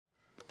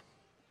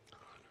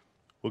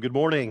Well, good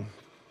morning.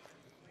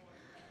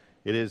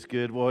 It is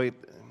good. Boy, do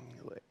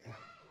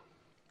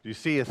you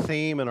see a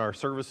theme in our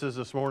services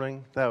this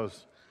morning? That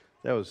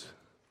was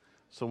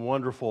some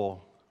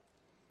wonderful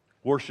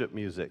worship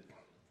music,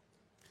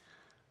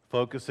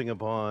 focusing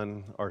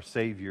upon our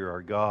Savior,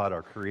 our God,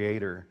 our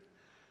Creator.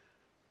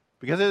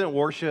 Because isn't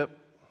worship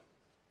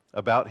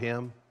about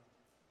Him?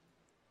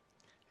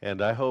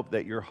 And I hope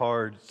that your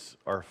hearts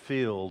are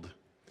filled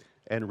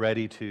and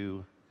ready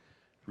to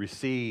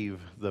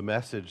receive the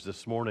message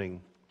this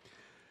morning.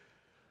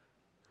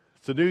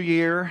 It's a new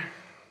year.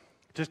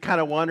 Just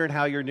kind of wondering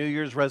how your New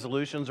Year's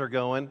resolutions are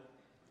going.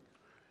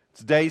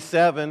 It's day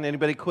 7.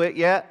 Anybody quit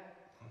yet?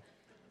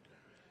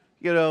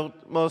 You know,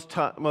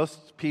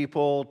 most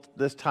people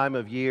this time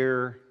of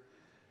year,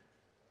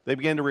 they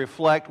begin to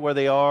reflect where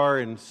they are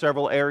in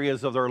several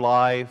areas of their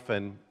life.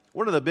 And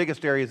one of the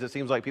biggest areas it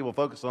seems like people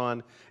focus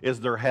on is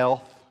their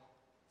health,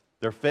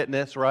 their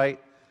fitness, right?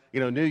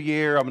 You know, new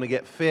year, I'm going to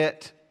get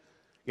fit.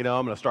 You know,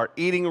 I'm going to start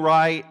eating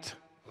right.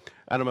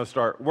 And I'm going to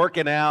start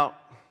working out.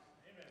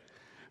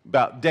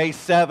 About day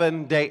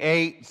 7, day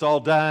 8, it's all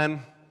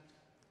done,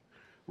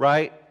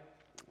 right?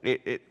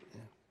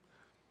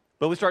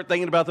 But we start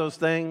thinking about those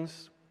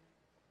things.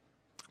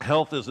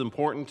 Health is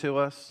important to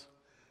us.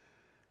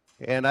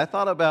 And I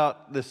thought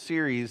about this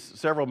series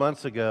several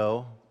months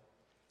ago,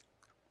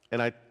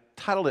 and I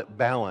titled it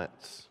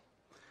Balance.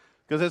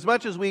 Because as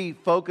much as we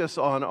focus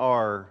on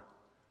our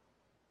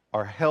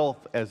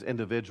health as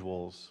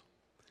individuals,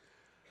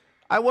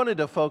 I wanted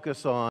to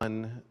focus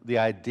on the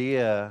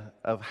idea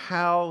of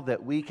how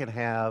that we can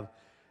have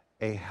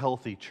a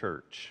healthy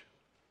church.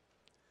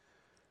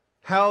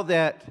 How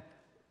that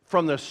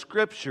from the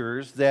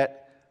scriptures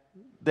that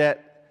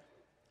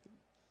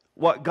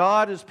what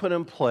God has put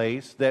in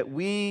place, that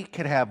we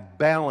can have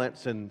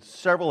balance in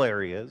several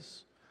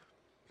areas,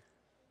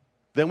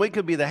 then we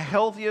could be the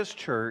healthiest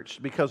church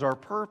because our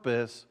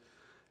purpose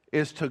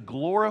is to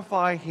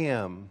glorify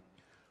Him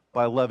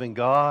by loving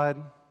God,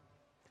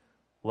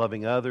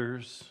 loving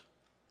others,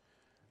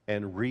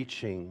 and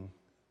reaching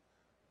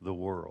the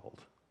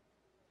world.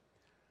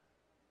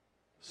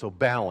 So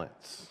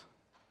balance.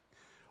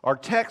 Our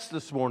text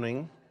this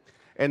morning,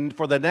 and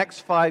for the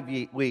next 5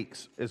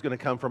 weeks, is going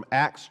to come from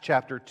Acts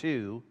chapter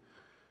 2,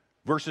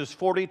 verses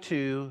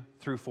 42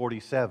 through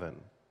 47.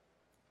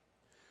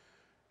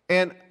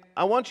 And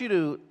I want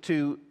you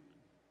to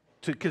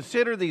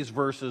consider these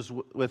verses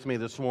with me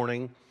this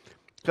morning,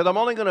 because I'm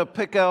only going to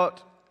pick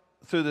out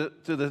through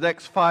the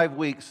next 5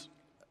 weeks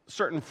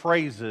certain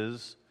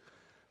phrases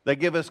that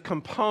give us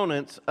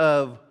components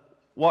of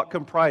what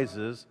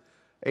comprises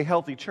a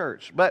healthy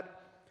church.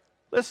 But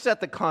let's set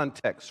the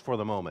context for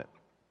the moment.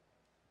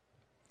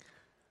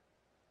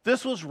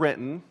 This was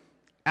written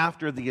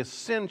after the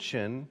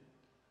ascension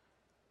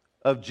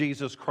of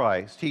Jesus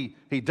Christ. He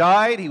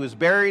died, He was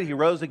buried, He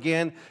rose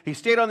again. He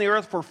stayed on the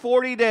earth for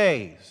 40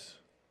 days.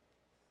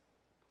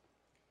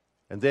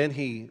 And then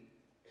He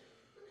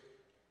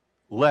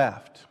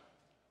left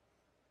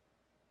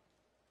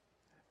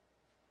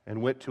and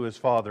went to His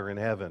Father in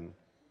heaven.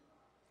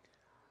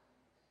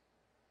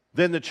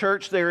 Then the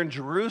church there in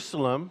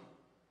Jerusalem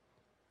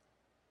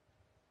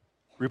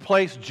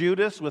replaced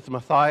Judas with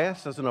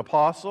Matthias as an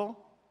apostle.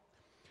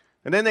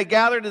 And then they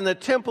gathered in the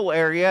temple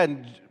area,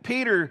 and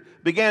Peter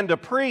began to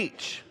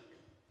preach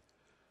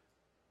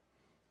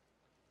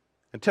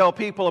and tell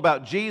people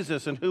about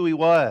Jesus and who He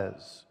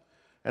was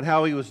and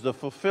how He was the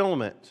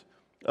fulfillment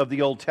of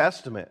the Old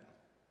Testament.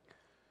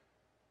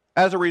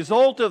 As a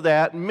result of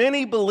that,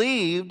 many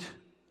believed,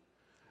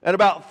 and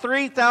about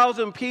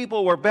 3,000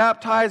 people were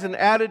baptized and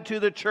added to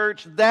the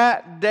church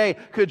that day.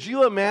 Could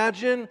you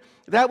imagine?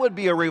 That would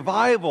be a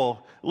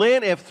revival.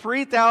 Lynn, if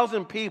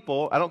 3,000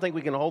 people, I don't think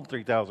we can hold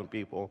 3,000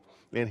 people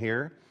in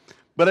here,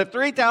 but if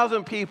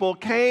 3,000 people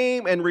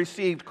came and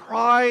received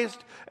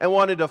Christ and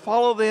wanted to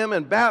follow them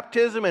in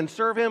baptism and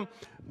serve Him,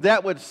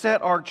 that would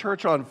set our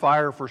church on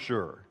fire for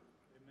sure.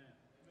 Amen.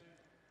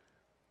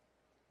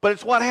 But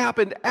it's what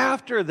happened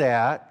after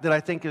that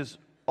I think is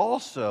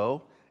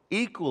also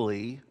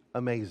equally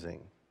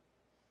amazing.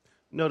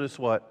 Notice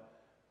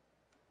what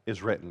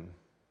is written.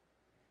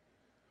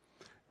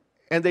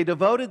 And they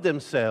devoted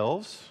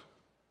themselves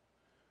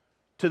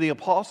to the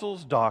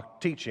apostles'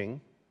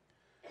 teaching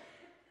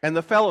and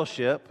the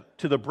fellowship,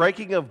 to the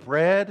breaking of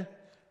bread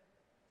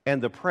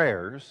and the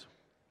prayers.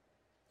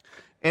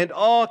 And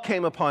awe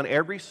came upon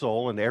every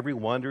soul, and every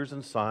wonders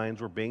and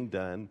signs were being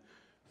done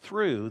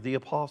through the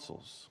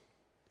apostles.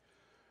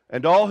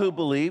 And all who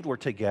believed were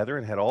together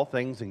and had all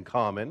things in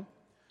common.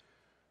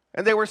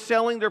 And they were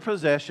selling their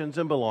possessions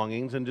and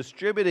belongings and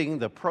distributing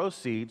the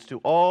proceeds to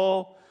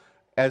all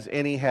as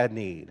any had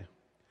need.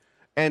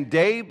 And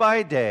day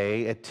by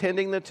day,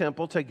 attending the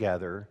temple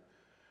together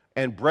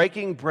and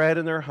breaking bread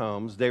in their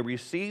homes, they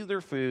received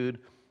their food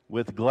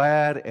with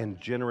glad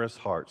and generous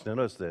hearts. Now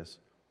notice this.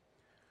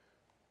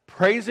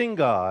 Praising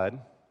God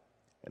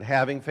and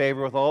having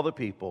favor with all the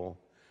people,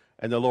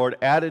 and the Lord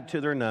added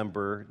to their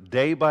number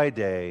day by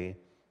day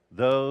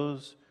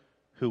those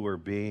who were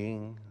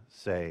being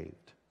saved.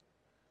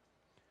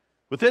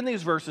 Within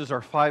these verses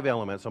are 5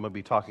 elements I'm going to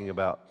be talking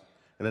about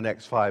in the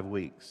next 5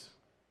 weeks.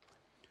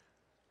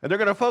 And they're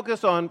going to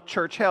focus on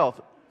church health.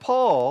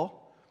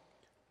 Paul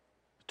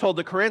told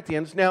the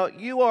Corinthians, now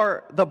you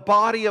are the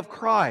body of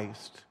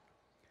Christ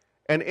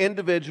and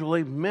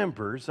individually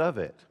members of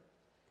it.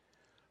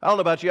 I don't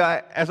know about you,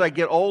 as I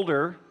get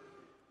older,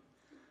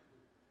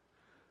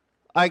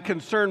 I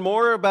concern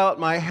more about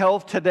my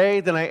health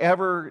today than I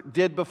ever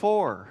did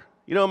before.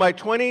 You know, in my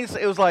 20s,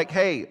 it was like,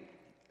 hey,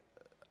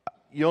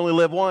 you only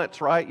live once,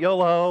 right?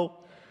 YOLO.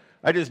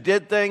 I just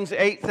did things,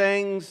 ate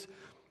things,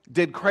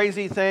 did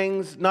crazy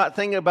things, not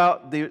thinking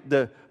about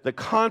the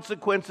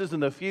consequences in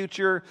the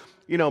future.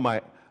 You know,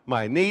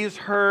 my knees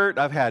hurt.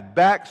 I've had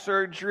back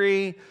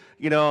surgery.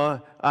 You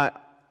know, I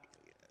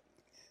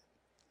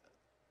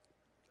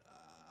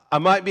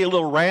might be a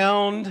little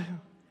round.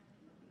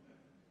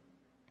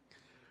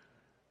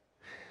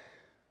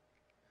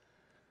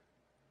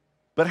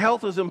 But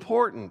health is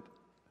important.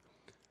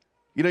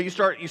 You know, you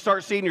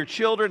start seeing your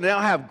children. Now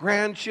I have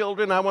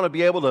grandchildren. I want to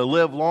be able to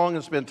live long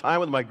and spend time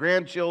with my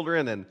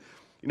grandchildren and,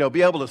 you know,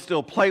 be able to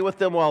still play with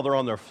them while they're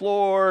on their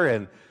floor.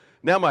 And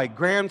now my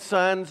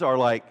grandsons are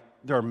like,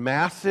 they're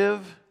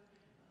massive.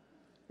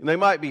 And they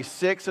might be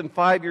 6 and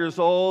 5 years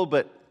old,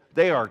 but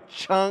they are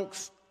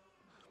chunks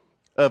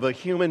of a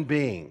human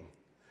being.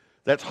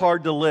 That's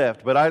hard to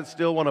lift, but I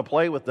still want to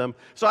play with them.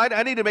 So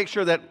I need to make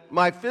sure that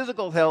my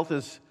physical health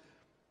is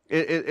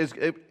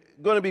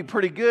going to be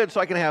pretty good so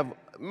I can have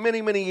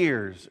many, many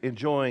years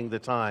enjoying the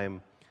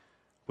time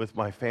with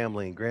my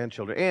family and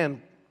grandchildren.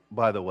 And,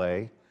 by the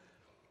way,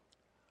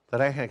 that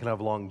I can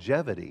have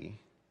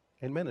longevity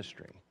in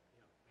ministry.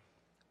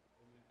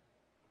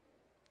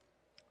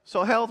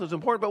 So health is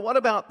important, but what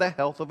about the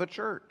health of a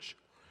church?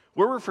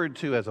 We're referred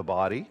to as a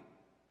body.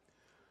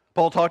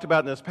 Paul talked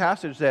about in this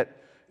passage that,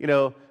 you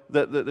know,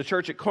 the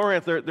church at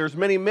Corinth, there's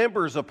many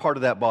members of part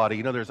of that body.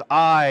 You know, there's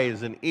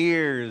eyes and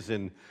ears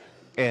and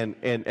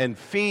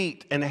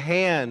feet and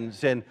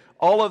hands, and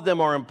all of them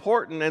are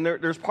important, and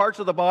there's parts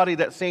of the body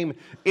that seem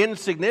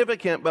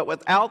insignificant, but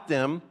without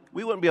them,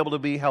 we wouldn't be able to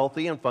be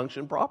healthy and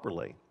function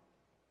properly.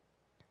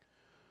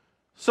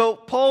 So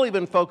Paul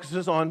even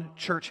focuses on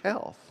church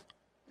health.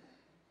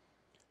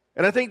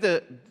 And I think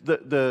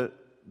the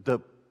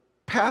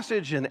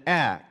passage in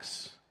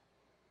Acts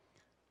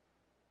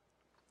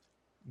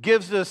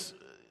gives us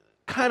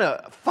kind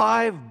of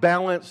 5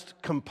 balanced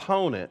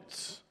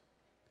components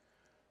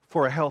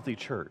for a healthy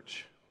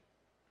church.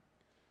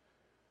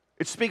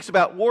 It speaks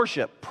about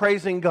worship,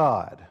 praising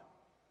God.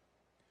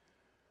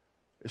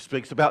 It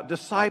speaks about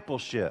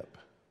discipleship.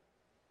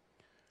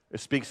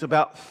 It speaks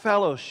about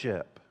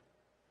fellowship.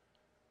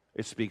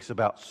 It speaks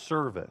about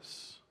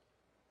service.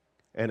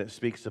 And it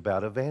speaks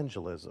about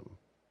evangelism.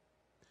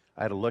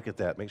 I had to look at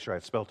that, make sure I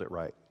spelt it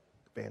right.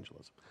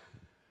 Evangelism.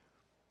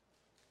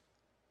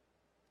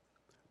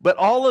 But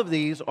all of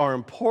these are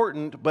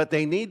important, but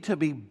they need to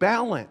be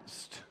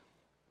balanced.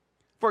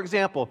 For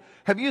example,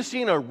 have you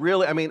seen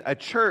a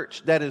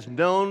church that is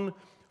known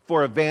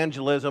for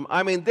evangelism?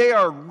 I mean, they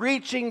are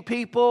reaching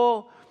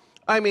people.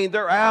 I mean,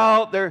 they're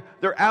out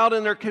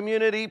in their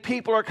community.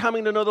 People are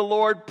coming to know the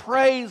Lord.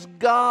 Praise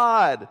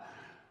God.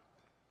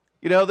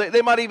 You know,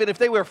 they might even, if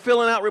they were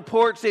filling out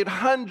reports, they had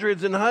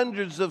hundreds and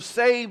hundreds of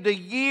saved a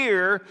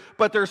year,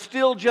 but there's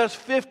still just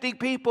 50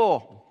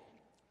 people.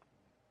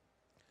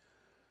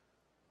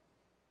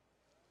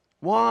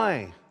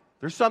 Why?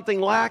 There's something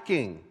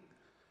lacking.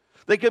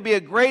 They could be a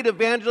great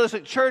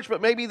evangelistic church,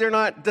 but maybe they're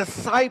not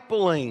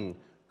discipling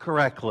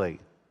correctly.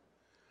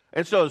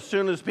 And so as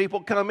soon as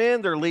people come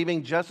in, they're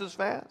leaving just as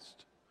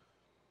fast.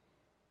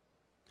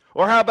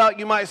 Or how about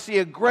you might see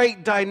a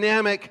great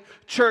dynamic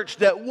church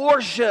that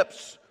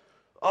worships.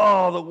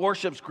 Oh, the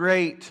worship's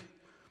great.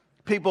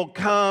 People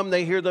come,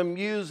 they hear the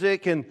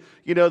music, and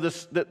you know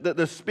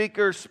the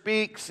speaker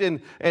speaks,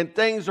 and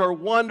things are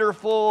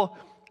wonderful,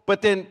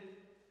 but then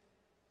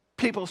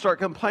people start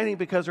complaining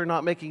because they're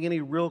not making any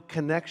real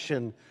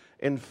connection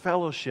in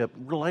fellowship.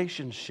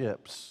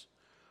 Relationships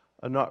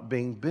are not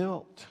being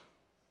built.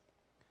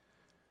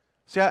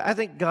 See, I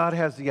think God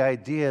has the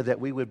idea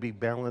that we would be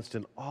balanced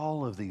in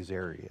all of these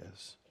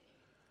areas.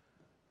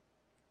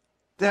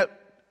 That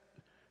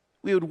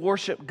we would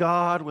worship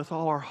God with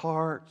all our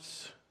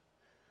hearts.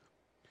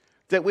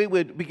 That we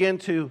would begin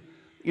to,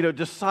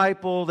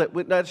 disciple. That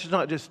that's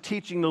not just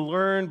teaching to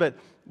learn, but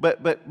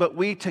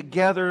we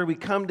together, we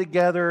come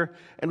together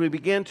and we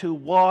begin to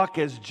walk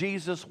as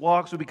Jesus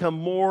walks. We become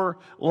more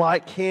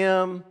like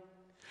Him.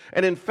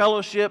 And in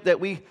fellowship, that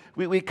we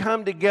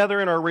come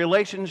together in our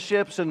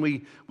relationships and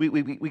we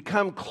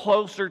come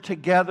closer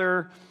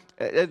together,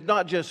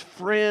 not just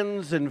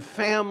friends and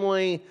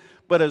family,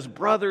 but as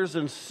brothers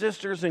and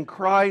sisters in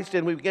Christ,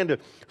 and we begin to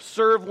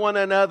serve one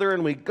another,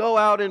 and we go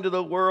out into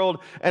the world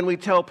and we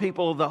tell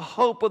people the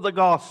hope of the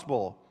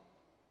gospel.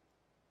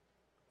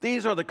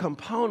 These are the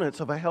components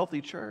of a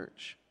healthy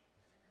church.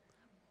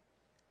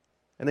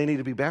 And they need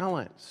to be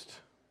balanced.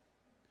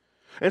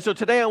 And so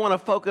today I want to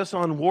focus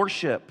on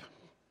worship.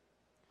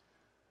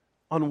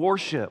 On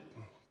worship.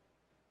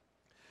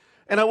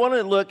 And I want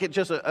to look at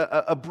just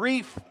a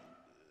brief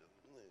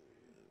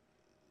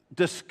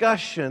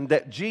discussion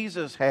that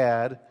Jesus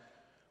had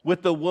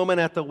with the woman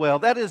at the well.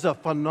 That is a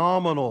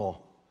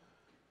phenomenal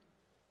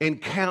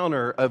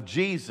encounter of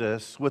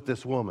Jesus with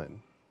this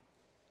woman.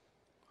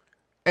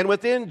 And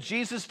within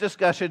Jesus'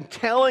 discussion,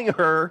 telling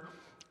her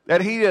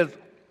that he is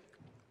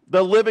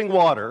the living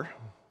water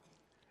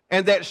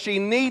and that she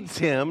needs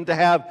him to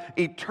have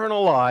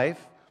eternal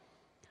life,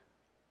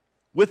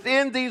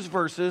 within these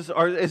verses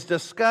is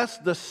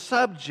discussed the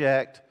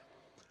subject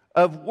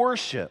of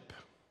worship.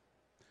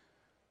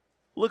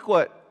 Look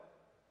what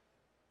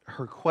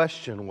her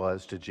question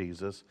was to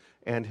Jesus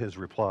and his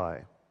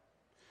reply.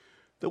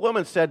 The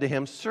woman said to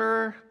him,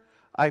 "Sir,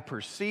 I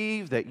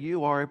perceive that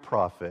you are a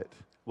prophet."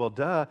 Well,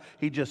 duh,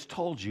 he just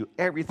told you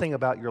everything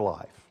about your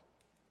life.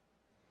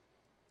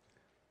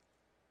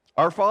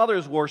 "Our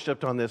fathers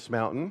worshipped on this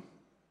mountain,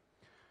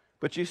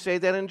 but you say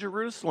that in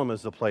Jerusalem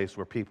is the place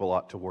where people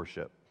ought to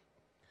worship."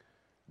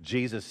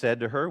 Jesus said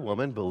to her,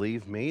 "Woman,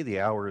 believe me, the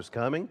hour is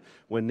coming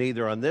when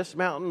neither on this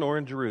mountain nor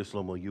in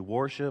Jerusalem will you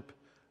worship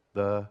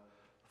the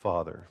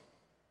Father.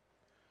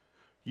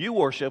 You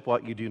worship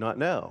what you do not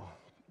know.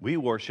 We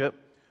worship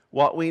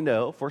what we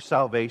know, for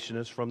salvation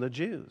is from the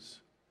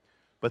Jews.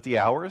 But the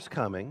hour is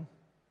coming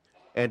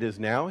and is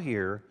now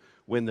here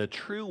when the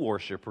true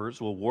worshipers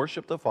will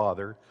worship the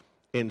Father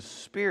in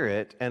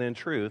spirit and in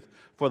truth,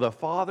 for the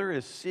Father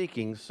is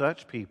seeking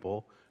such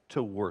people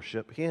to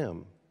worship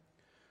him.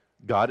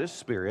 God is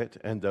spirit,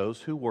 and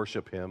those who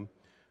worship him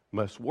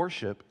must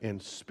worship in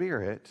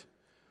spirit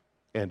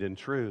and in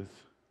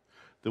truth."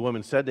 The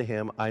woman said to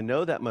him, "I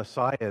know that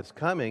Messiah is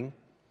coming."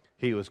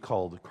 He was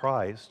called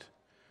Christ.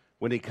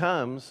 "When he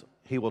comes,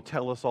 he will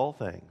tell us all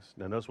things."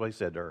 Now notice what he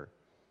said to her.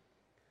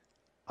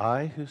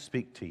 "I who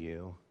speak to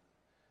you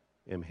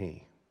am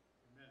he."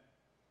 Amen.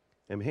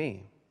 Am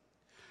he.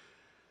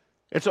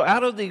 And so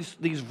out of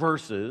these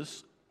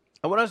verses,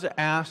 I want us to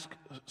ask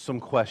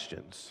some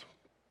questions.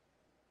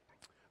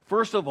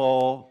 First of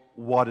all,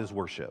 what is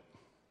worship?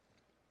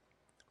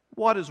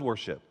 What is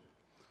worship?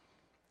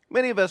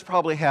 Many of us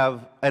probably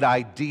have an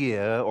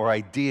idea or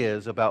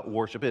ideas about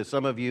worship is.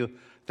 Some of you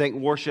think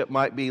worship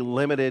might be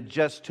limited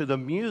just to the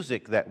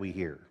music that we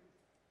hear.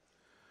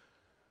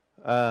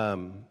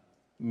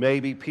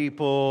 Maybe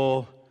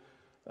people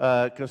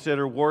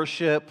consider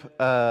worship,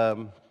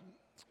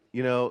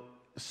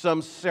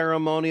 some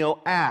ceremonial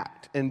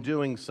act in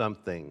doing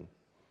something.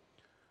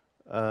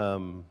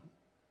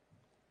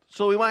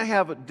 So we might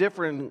have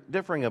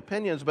differing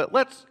opinions, but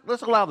let's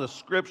allow the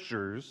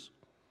Scriptures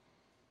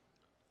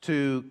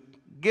to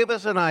give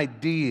us an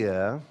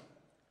idea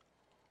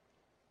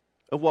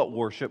of what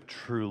worship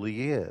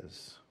truly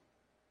is.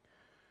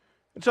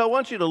 And so I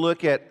want you to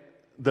look at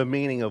the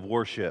meaning of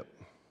worship.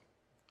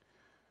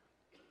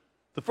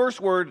 The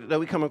first word that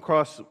we come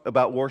across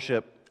about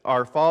worship,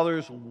 our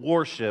fathers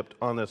worshipped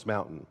on this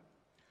mountain.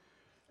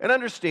 And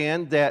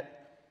understand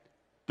that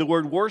the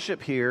word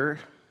worship here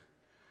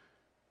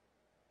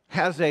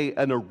has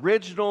an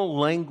original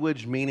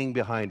language meaning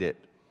behind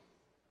it.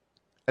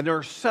 And there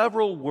are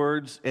several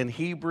words in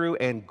Hebrew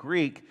and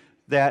Greek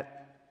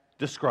that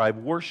describe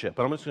worship.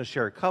 But I'm just going to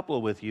share a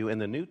couple with you in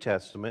the New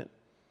Testament.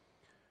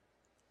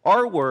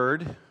 Our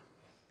word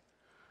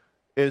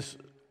is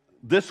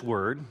this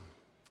word,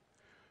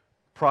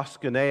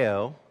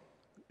 proskuneo.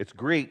 It's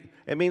Greek.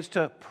 It means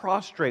to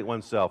prostrate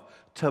oneself,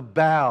 to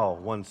bow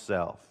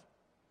oneself.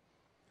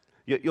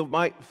 You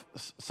might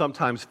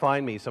sometimes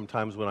find me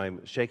when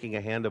I'm shaking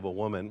a hand of a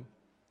woman.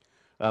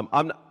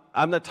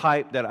 I'm the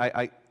type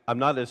that I'm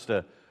not just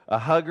a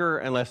hugger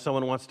unless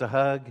someone wants to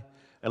hug.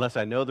 Unless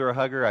I know they're a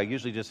hugger, I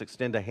usually just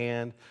extend a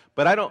hand.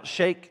 But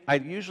I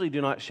usually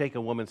do not shake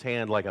a woman's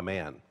hand like a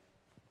man.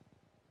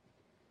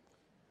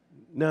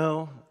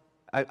 No,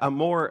 I'm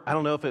more, I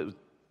don't know if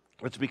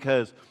it's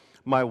because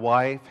my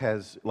wife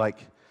has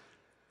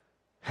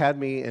had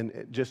me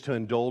just to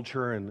indulge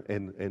her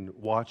in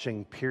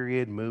watching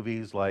period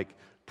movies like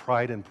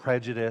Pride and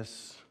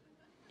Prejudice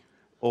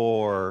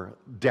or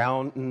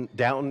Downton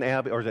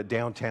Abbey, or is it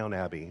Downtown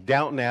Abbey?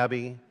 Downton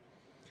Abbey.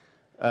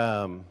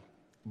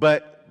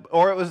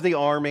 Or it was the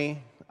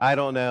Army. I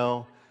don't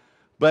know.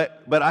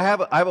 But I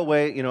have a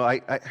way,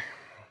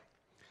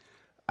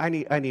 I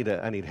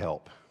need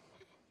help.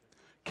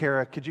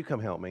 Kara, could you come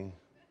help me?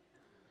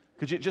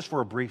 Could you, just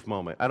for a brief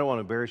moment? I don't want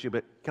to embarrass you,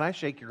 but can I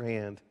shake your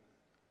hand?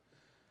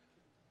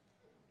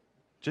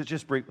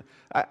 Just brief.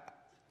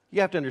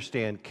 You have to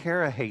understand,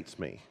 Kara hates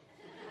me.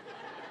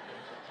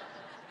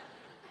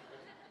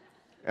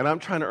 And I'm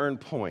trying to earn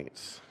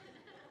points.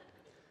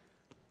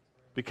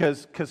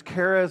 Because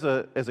Kara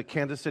is a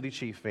Kansas City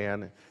Chief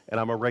fan, and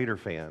I'm a Raider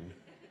fan.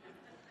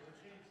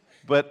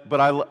 But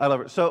I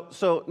love her.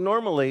 So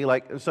normally,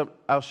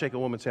 I'll shake a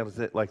woman's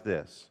hand like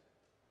this.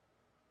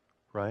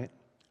 Right?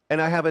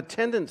 And I have a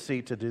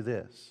tendency to do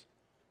this.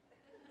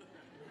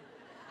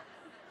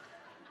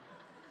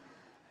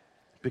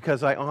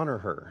 Because I honor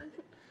her.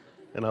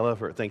 And I love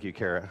her. Thank you,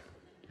 Kara.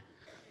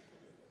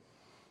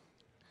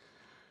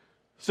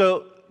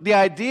 So the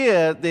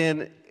idea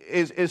then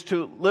is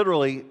to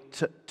literally,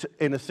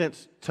 in a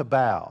sense, to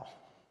bow.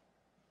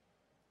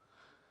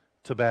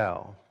 To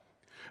bow.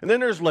 And then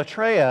there's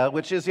latreia,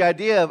 which is the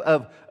idea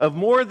of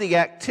more the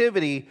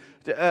activity,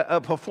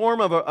 a form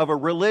of a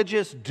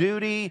religious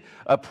duty,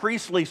 a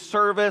priestly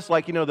service.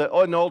 Like, in the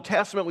Old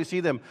Testament, we see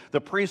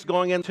the priests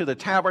going into the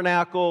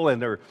tabernacle,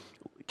 and they're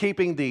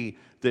keeping the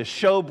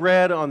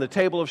showbread on the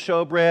table of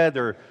showbread.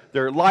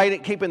 They're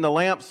lighting, keeping the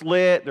lamps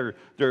lit.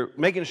 They're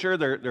making sure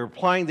they're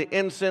applying the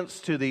incense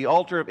to the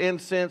altar of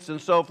incense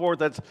and so forth.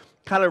 That's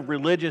kind of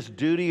religious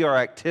duty or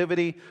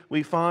activity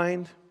we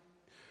find.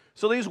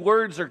 So these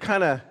words are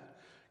kind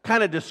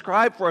of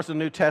describe for us in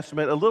the New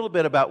Testament a little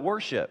bit about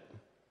worship.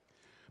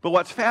 But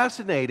what's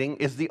fascinating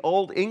is the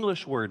Old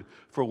English word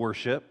for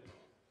worship,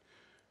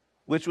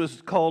 which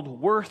was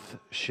called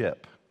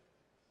worthship.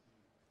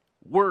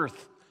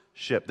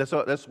 Worthship.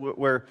 That's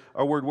where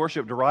our word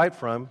worship derived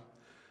from.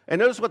 And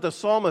notice what the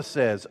psalmist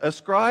says: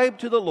 ascribe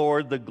to the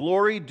Lord the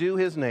glory due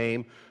his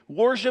name,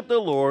 worship the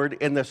Lord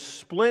in the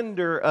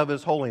splendor of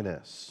his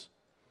holiness.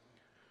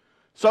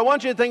 So I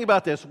want you to think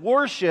about this.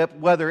 Worship,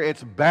 whether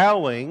it's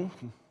bowing,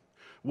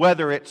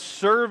 whether it's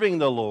serving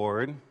the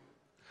Lord,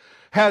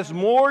 has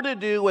more to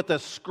do with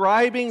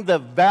ascribing the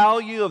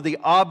value of the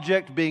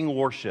object being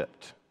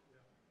worshiped.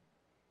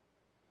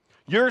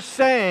 You're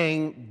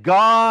saying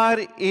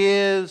God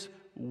is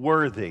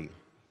worthy.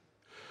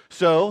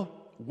 So,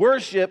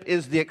 worship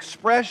is the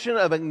expression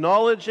of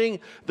acknowledging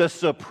the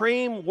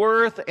supreme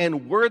worth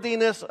and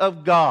worthiness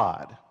of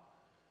God.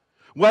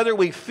 Whether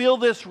we fill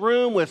this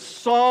room with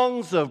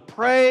songs of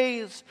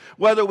praise,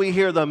 whether we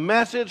hear the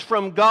message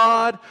from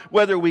God,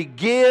 whether we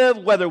give,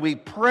 whether we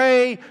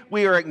pray,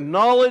 we are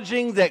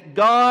acknowledging that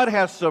God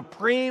has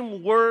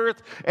supreme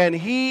worth, and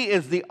He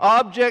is the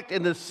object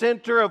in the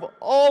center of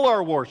all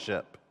our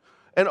worship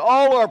and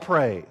all our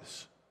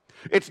praise.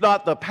 It's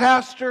not the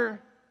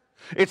pastor,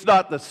 it's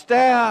not the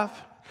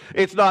staff,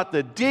 it's not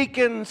the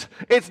deacons,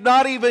 it's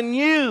not even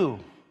you.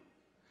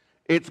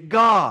 It's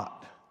God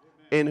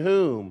in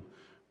whom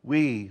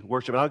we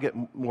worship. And I'll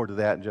get more to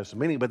that in just a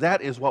minute, but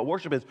that is what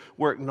worship is.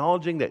 We're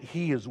acknowledging that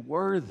He is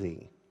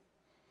worthy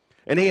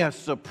and He has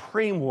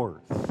supreme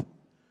worth.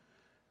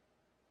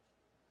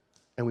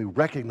 And we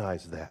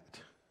recognize that.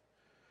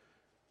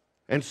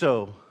 And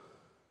so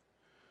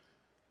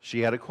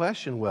she had a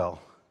question.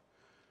 Well,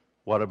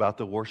 what about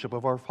the worship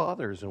of our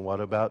fathers? And what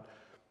about,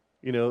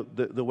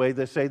 the way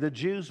they say the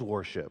Jews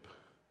worship?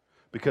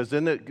 Because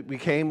then it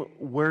became,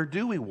 where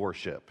do we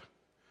worship?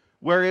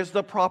 Where is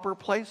the proper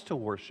place to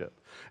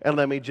worship? And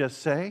let me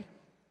just say,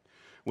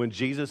 when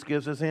Jesus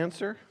gives His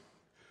answer,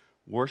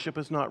 worship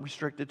is not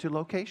restricted to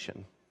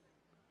location.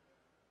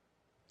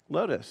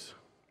 Notice,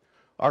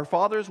 our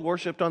fathers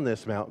worshiped on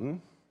this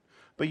mountain,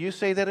 but you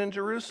say that in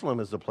Jerusalem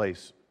is the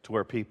place to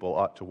where people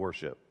ought to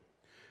worship.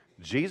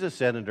 Jesus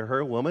said unto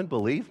her, woman,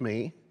 believe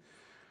me,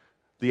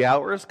 the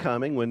hour is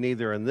coming when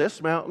neither in this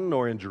mountain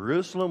nor in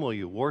Jerusalem will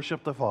you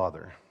worship the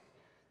Father.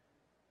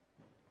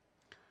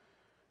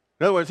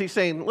 In other words, He's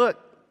saying, look,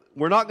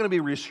 we're not going to be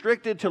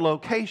restricted to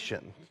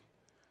location.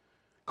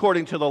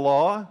 According to the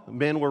law,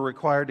 men were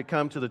required to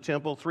come to the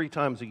temple 3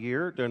 times a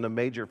year during the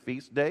major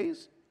feast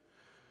days.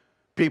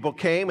 People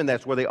came, and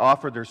that's where they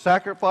offered their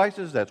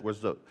sacrifices. That was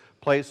the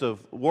place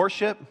of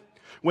worship.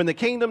 When the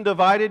kingdom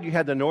divided, you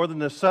had the northern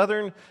and the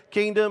southern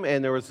kingdom,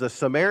 and there was the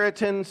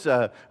Samaritans.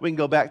 We can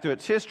go back through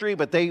its history,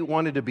 but they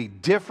wanted to be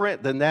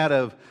different than that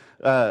of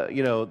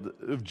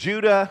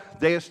Judah.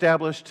 They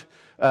established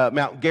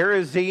Mount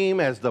Gerizim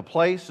as the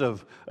place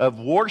of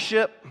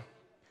worship.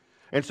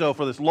 And so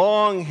for this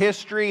long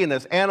history and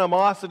this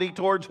animosity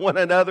towards one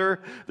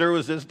another, there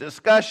was this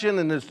discussion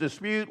and this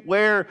dispute,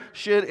 where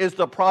is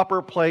the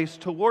proper place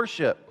to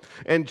worship?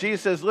 And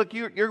Jesus says, look,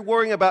 you're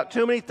worrying about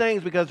too many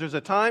things, because there's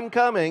a time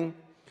coming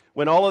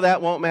when all of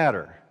that won't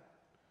matter.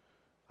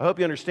 I hope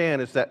you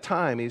understand it's that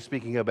time He's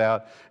speaking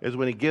about, is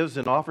when He gives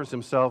and offers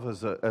Himself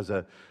as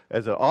an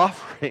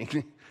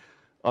offering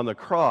on the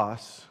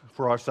cross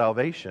for our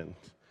salvation.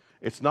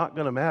 It's not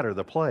going to matter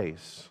the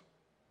place.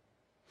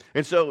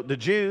 And so the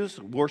Jews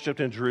worshipped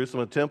in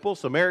Jerusalem temple.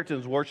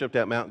 Samaritans worshipped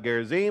at Mount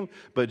Gerizim.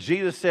 But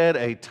Jesus said,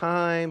 a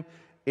time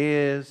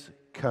is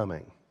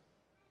coming.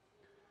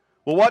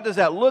 Well, what does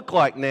that look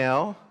like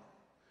now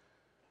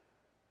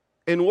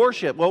in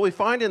worship? Well, we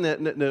find in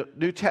the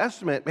New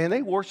Testament, man,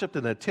 they worshiped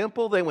in the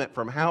temple. They went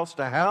from house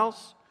to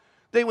house.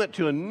 They went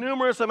to a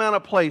numerous amount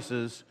of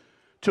places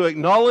to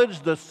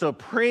acknowledge the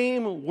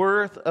supreme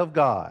worth of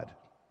God.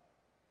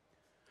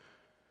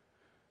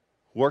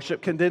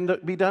 Worship can then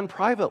be done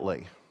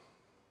privately.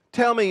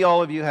 Tell me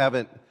all of you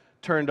haven't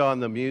turned on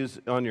the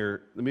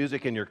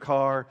music in your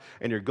car,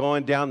 and you're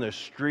going down the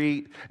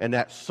street, and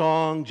that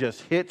song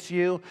just hits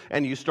you,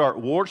 and you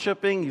start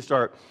worshiping, you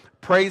start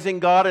praising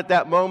God at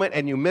that moment,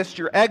 and you missed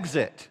your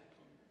exit.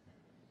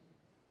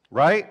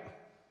 Right?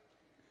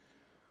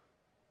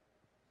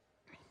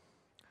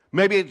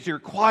 Maybe it's your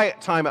quiet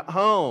time at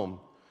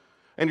home,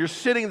 and you're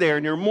sitting there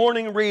in your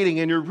morning reading,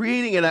 and you're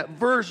reading, and that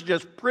verse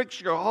just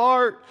pricks your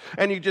heart,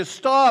 and you just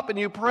stop and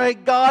you pray,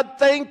 God,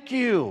 thank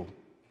you.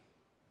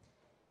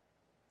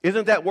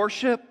 Isn't that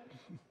worship?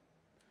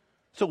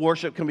 So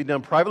worship can be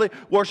done privately.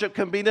 Worship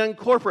can be done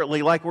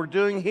corporately, like we're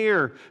doing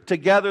here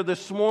together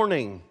this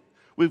morning.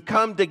 We've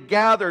come to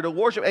gather to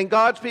worship, and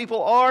God's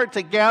people are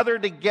to gather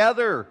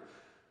together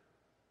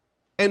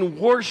and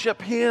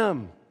worship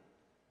Him.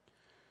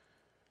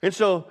 And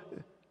so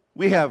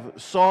we have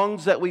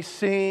songs that we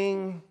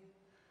sing.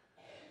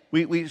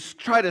 We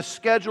try to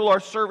schedule our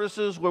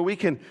services where we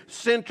can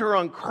center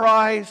on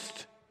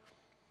Christ,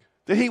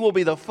 that He will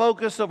be the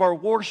focus of our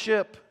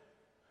worship.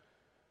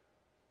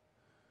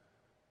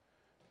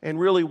 And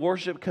really,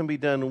 worship can be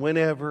done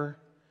whenever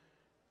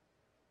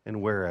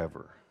and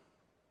wherever.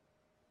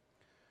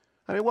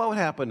 I mean, what would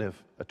happen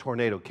if a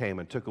tornado came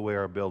and took away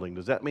our building?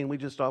 Does that mean we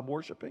just stop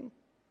worshiping?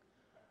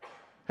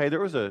 Hey,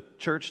 there was a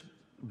church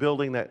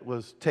building that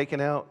was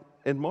taken out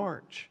in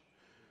March.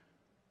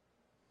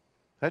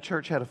 That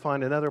church had to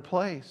find another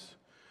place.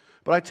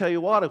 But I tell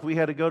you what, if we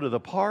had to go to the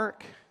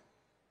park,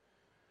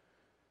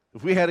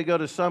 if we had to go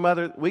to some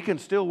other, we can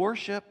still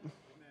worship.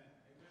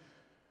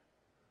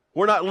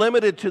 We're not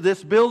limited to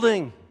this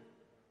building.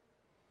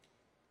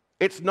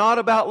 It's not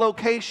about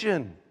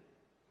location.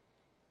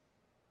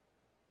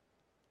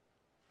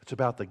 It's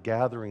about the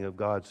gathering of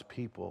God's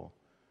people,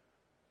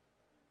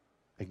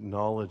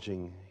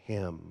 acknowledging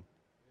Him.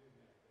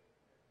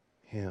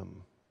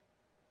 Him.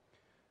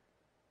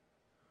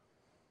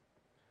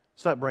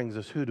 So that brings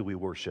us, who do we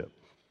worship?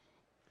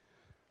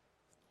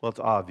 Well,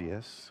 it's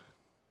obvious.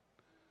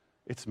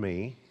 It's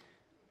me.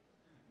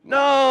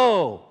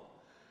 No!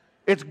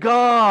 It's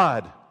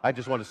God. I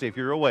just want to see if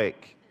you're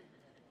awake.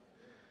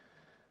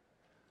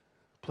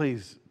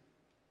 Please,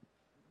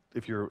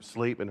 if you're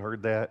asleep and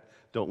heard that,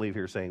 don't leave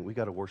here saying, we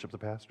got to worship the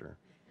pastor.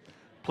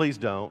 Please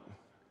don't.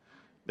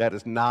 That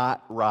is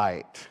not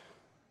right.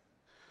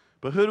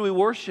 But who do we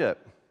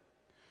worship?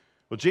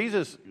 Well,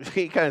 Jesus,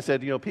 He kind of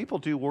said, people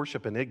do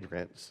worship in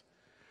ignorance.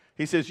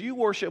 He says, you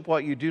worship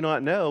what you do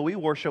not know. We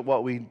worship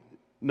what we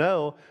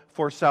know,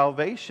 for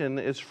salvation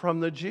is from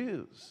the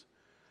Jews.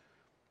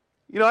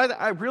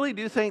 I really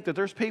do think that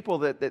there's people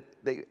that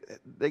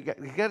they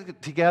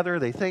get together,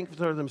 they think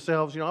for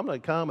themselves, I'm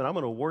going to come and I'm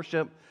going to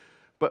worship,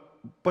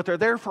 but they're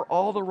there for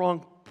all the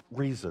wrong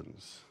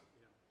reasons.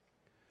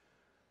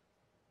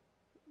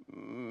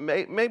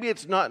 Maybe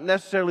it's not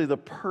necessarily the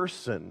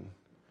person,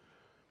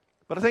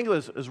 but I think it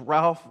was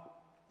Ralph,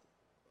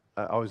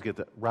 I always get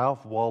that,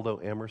 Ralph Waldo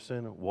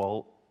Emerson,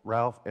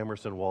 Ralph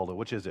Emerson Waldo,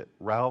 which is it?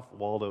 Ralph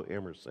Waldo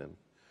Emerson.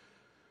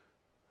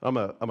 I'm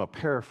a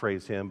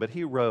paraphrase him, but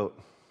he wrote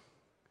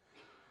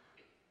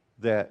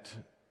that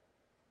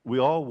we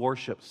all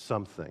worship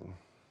something.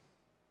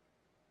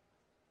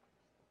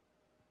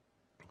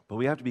 But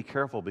we have to be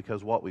careful,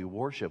 because what we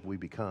worship, we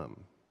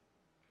become.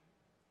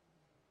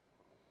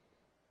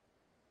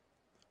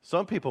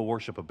 Some people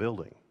worship a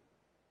building.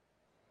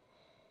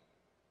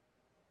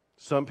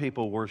 Some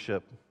people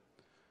worship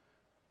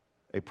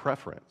a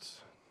preference.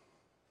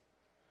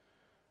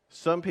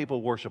 Some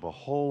people worship a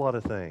whole lot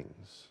of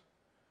things,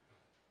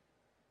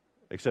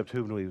 except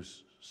whom we're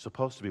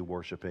supposed to be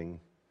worshiping,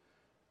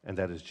 and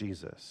that is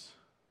Jesus.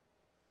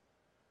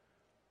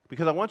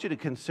 Because I want you to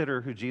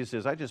consider who Jesus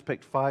is. I just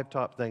picked 5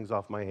 top things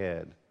off my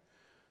head.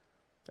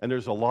 And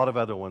there's a lot of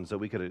other ones that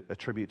we could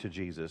attribute to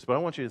Jesus. But I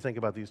want you to think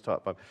about these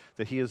top 5.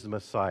 That He is the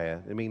Messiah.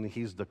 I mean,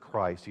 He's the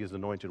Christ. He is the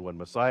anointed one.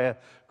 Messiah,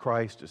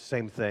 Christ,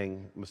 same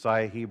thing.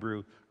 Messiah,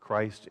 Hebrew,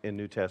 Christ in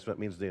New Testament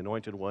means the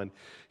anointed one.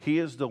 He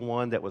is the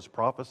one that was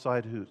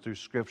prophesied through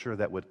Scripture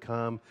that would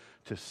come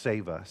to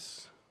save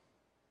us.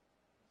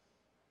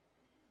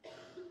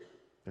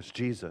 It's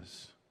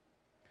Jesus.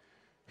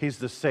 He's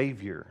the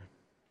Savior.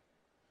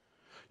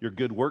 Your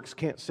good works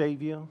can't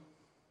save you.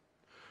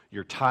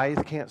 Your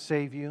tithe can't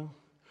save you.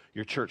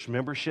 Your church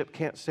membership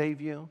can't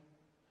save you.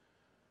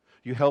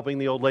 You helping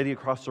the old lady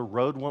across the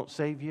road won't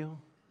save you.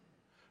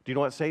 Do you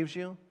know what saves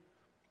you?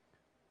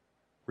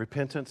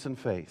 Repentance and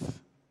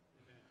faith.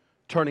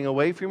 Turning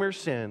away from your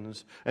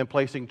sins and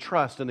placing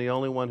trust in the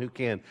only one who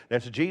can.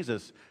 That's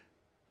Jesus.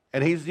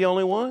 And He's the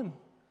only one.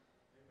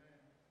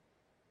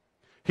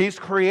 He's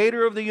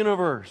creator of the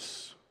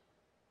universe.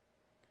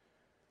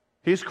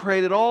 He's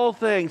created all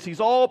things.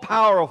 He's all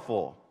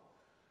powerful.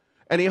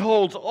 And He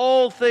holds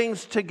all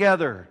things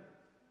together.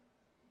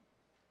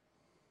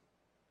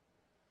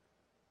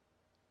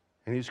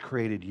 And He's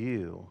created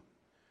you.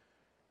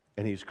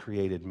 And He's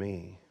created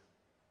me.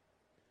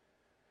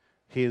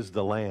 He is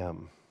the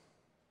Lamb.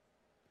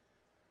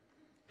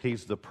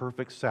 He's the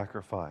perfect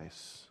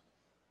sacrifice.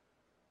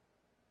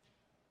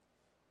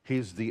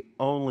 He's the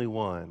only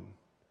one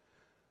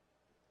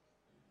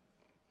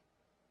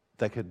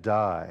that could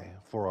die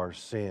for our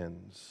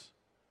sins,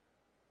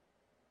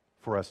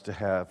 for us to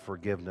have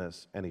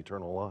forgiveness and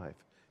eternal life.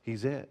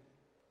 He's it.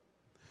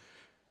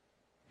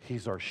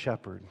 He's our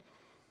shepherd.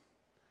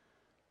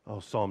 Oh,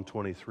 Psalm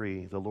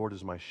 23, the Lord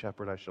is my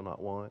shepherd, I shall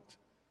not want.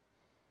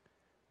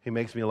 He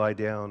makes me lie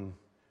down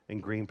in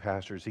green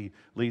pastures. He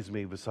leads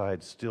me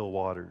beside still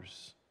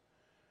waters.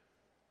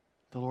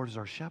 The Lord is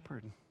our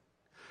shepherd.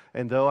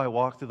 And though I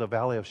walk through the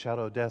valley of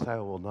shadow of death, I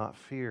will not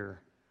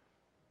fear,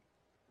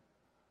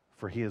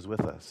 for He is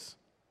with us.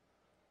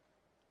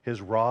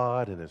 His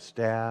rod and his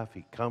staff,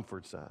 he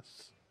comforts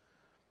us.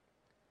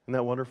 Isn't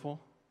that wonderful?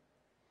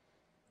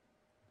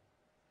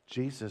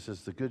 Jesus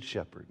is the good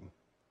shepherd.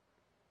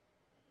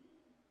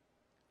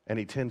 And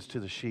he tends to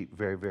the sheep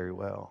very, very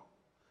well.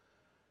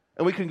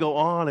 And we can go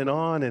on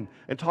and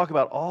talk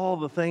about all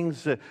the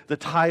things, the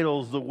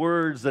titles, the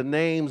words, the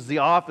names, the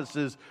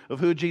offices of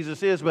who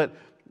Jesus is,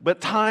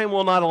 but time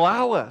will not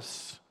allow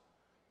us.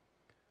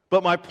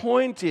 But my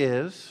point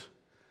is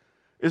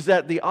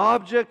that the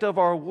object of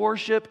our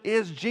worship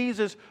is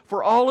Jesus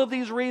for all of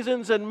these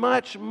reasons and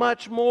much,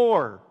 much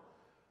more.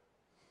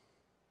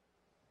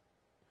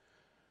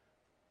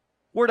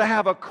 We're to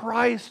have a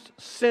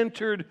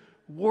Christ-centered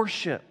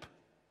worship.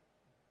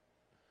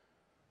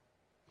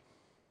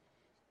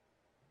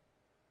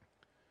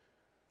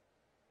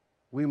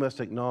 We must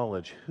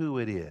acknowledge who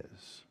it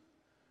is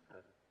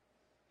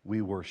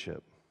we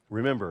worship.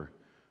 Remember,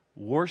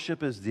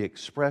 worship is the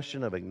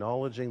expression of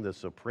acknowledging the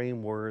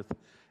supreme worth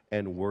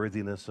and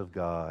worthiness of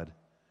God,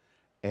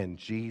 and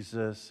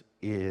Jesus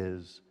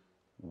is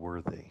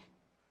worthy.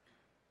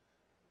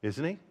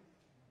 Isn't he?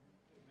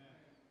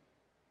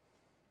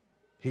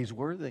 He's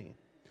worthy.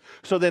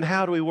 So then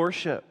how do we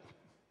worship?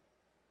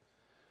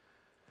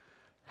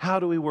 How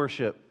do we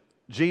worship?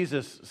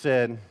 Jesus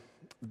said,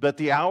 "But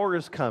the hour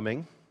is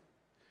coming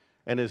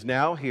and is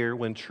now here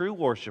when true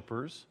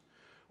worshipers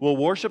will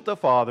worship the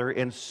Father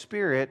in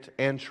spirit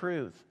and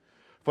truth.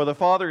 For the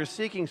Father is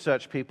seeking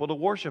such people to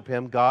worship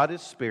him. God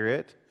is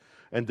spirit,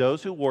 and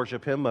those who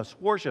worship him must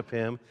worship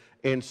him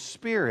in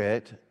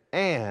spirit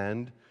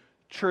and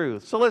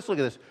truth." So let's look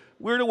at this.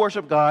 We're to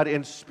worship God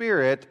in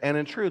spirit and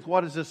in truth.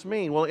 What does this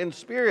mean? Well, in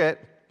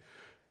spirit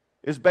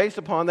is based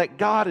upon that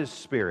God is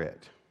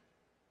spirit.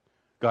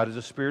 God is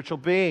a spiritual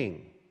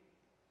being.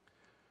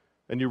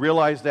 And you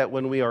realize that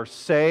when we are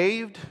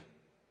saved,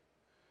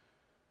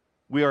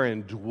 we are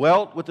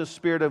indwelt with the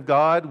Spirit of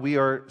God. We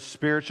are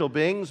spiritual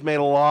beings made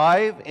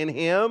alive in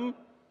him.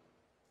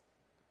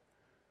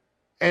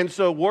 And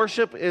so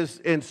worship is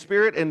in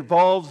spirit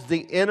involves the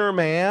inner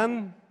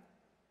man,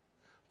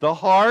 the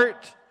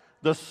heart,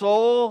 the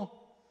soul,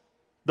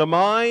 the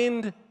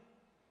mind,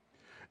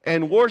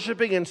 and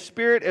worshiping in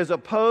spirit as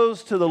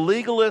opposed to the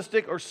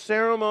legalistic or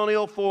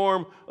ceremonial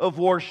form of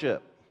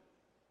worship.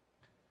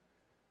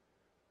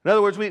 In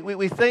other words,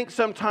 we think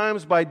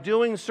sometimes by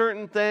doing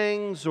certain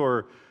things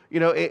or,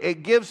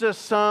 it gives us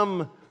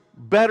some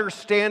better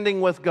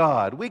standing with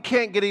God. We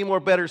can't get any more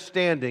better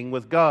standing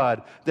with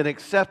God than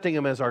accepting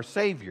him as our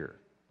Savior.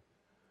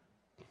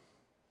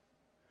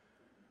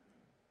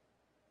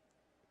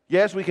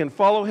 Yes, we can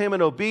follow him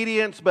in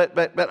obedience, but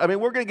we're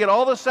going to get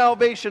all the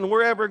salvation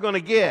we're ever going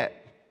to get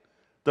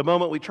the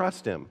moment we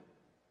trust him.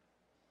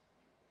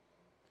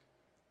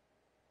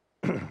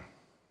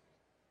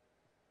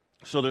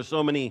 So there's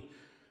so many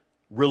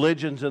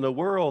religions in the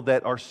world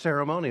that are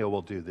ceremonial.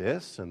 Will do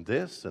this and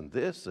this and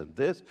this and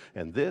this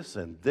and this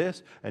and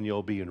this, and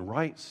you'll be in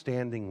right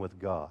standing with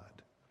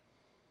God.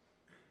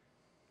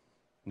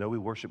 No, we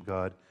worship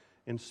God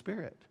in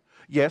spirit.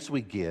 Yes,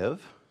 we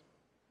give.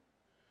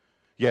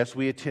 Yes,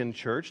 we attend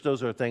church.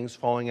 Those are things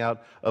falling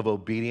out of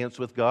obedience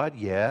with God.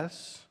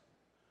 Yes.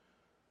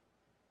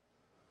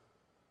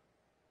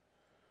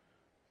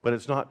 But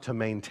it's not to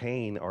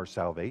maintain our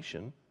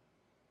salvation.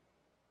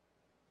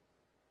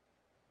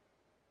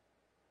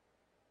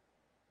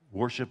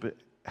 Worship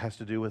has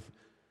to do with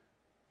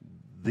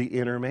the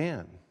inner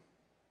man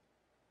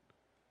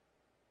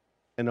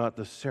and not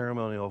the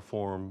ceremonial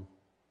form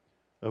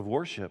of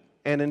worship.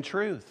 And in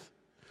truth,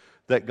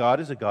 that God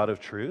is a God of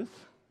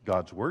truth.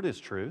 God's word is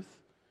truth.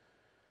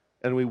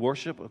 And we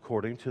worship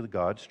according to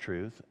God's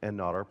truth and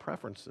not our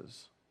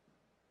preferences.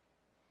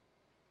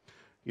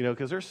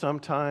 Because there's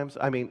sometimes,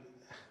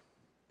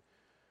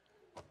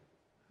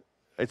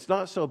 it's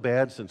not so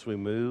bad since we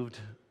moved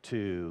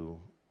to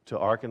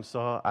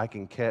Arkansas. I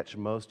can catch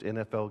most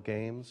NFL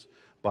games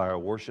by our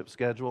worship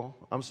schedule.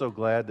 I'm so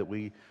glad that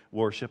we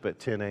worship at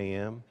 10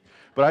 a.m.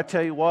 But I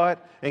tell you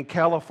what, in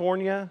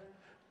California,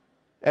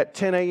 at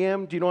 10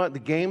 a.m., do you know what? The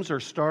games are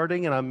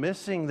starting and I'm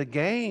missing the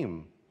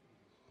game.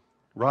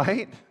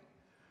 Right?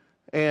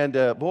 And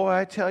boy,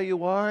 I tell you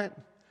what,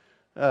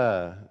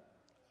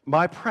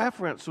 my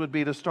preference would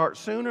be to start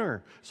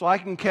sooner so I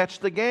can catch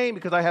the game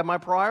because I have my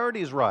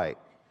priorities right.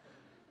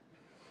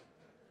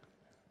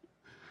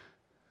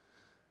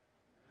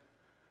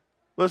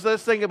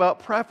 Let's think about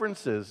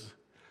preferences.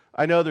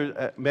 I know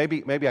there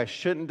maybe I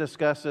shouldn't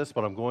discuss this,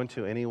 but I'm going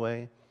to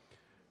anyway.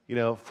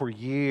 For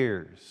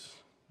years,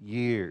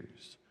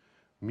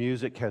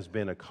 music has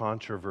been a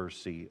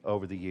controversy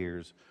over the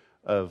years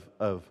of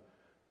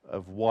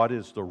what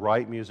is the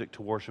right music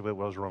to worship with,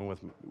 what is wrong with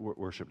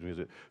worship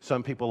music.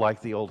 Some people like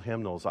the old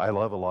hymnals. I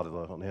love a lot of the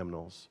old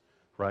hymnals,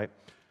 right?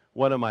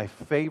 One of my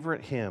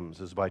favorite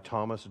hymns is by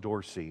Thomas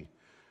Dorsey,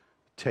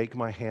 "Take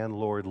My Hand,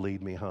 Lord,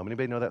 Lead Me Home."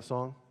 Anybody know that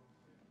song?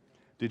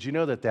 Did you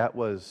know that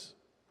was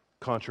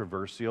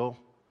controversial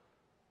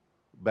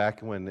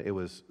back when it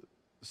was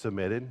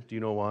submitted? Do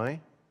you know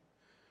why?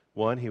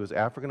 One, he was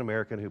African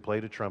American who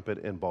played a trumpet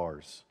in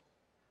bars.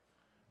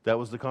 That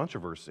was the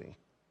controversy.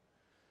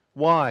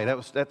 Why?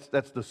 That's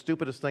the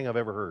stupidest thing I've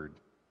ever heard.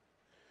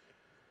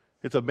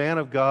 It's a man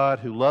of God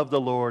who loved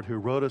the Lord, who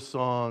wrote a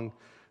song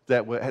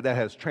that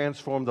has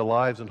transformed the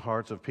lives and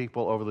hearts of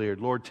people over the years.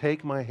 Lord,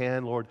 take my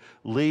hand. Lord,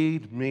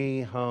 lead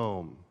me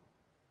home.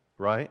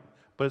 Right?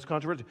 But it's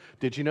controversial.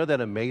 Did you know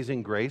that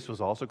Amazing Grace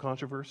was also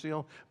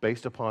controversial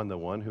based upon the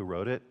one who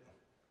wrote it?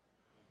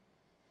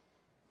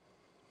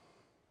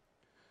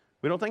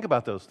 We don't think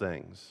about those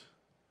things.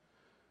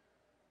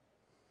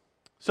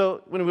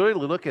 So when we really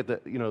look at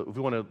if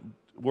we want to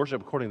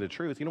worship according to the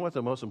truth, you know what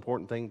the most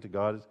important thing to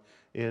God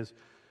is?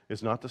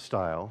 It's not the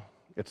style,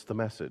 it's the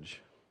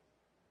message.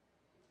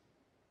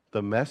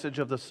 The message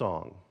of the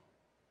song.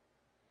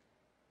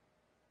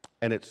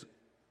 And it's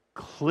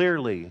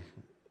clearly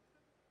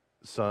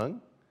sung,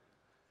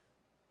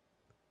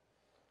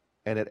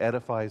 and it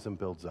edifies and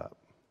builds up.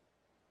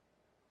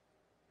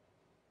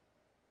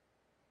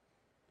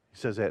 He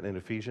says that in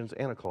Ephesians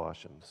and in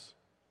Colossians.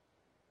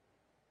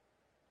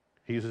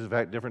 He uses, in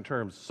fact, different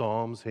terms: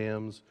 psalms,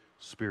 hymns,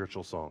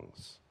 spiritual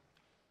songs.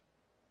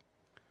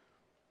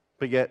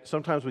 But yet,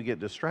 sometimes we get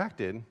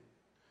distracted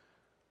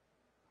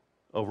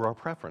over our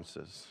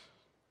preferences.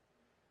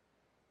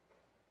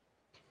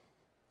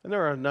 And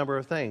there are a number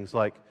of things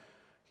like,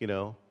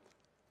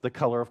 the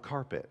color of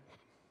carpet.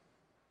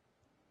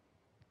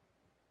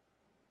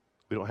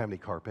 We don't have any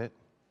carpet.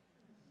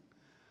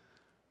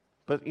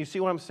 But you see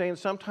what I'm saying?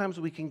 Sometimes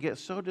we can get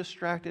so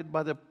distracted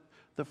by the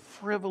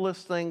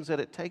frivolous things that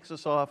it takes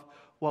us off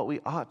what we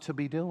ought to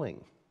be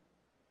doing.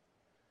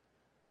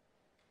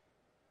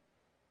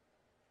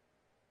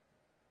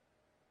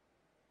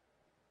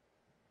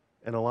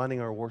 And aligning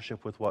our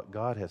worship with what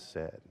God has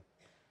said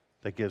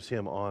that gives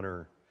Him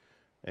honor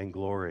and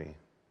glory.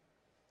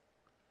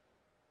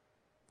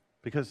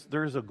 Because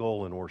there is a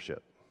goal in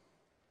worship.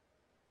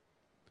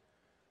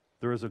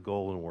 There is a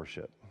goal in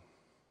worship.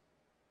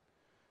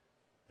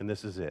 And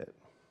this is it.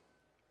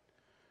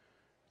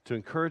 To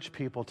encourage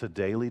people to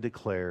daily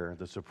declare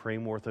the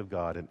supreme worth of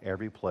God in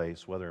every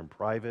place, whether in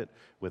private,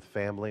 with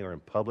family, or in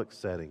public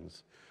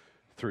settings,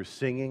 through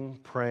singing,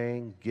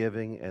 praying,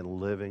 giving, and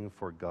living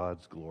for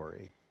God's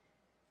glory.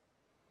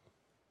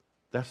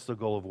 That's the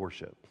goal of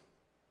worship.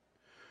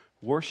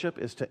 Worship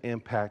is to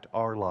impact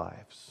our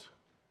lives.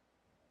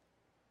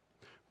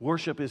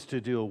 Worship is to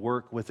do a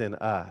work within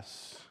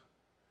us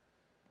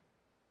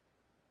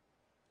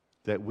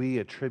that we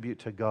attribute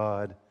to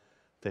God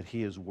that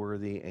He is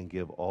worthy and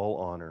give all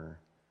honor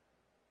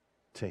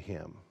to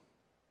Him.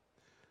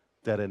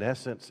 That in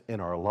essence, in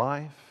our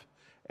life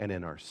and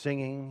in our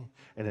singing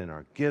and in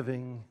our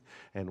giving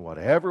and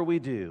whatever we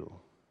do,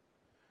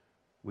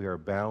 we are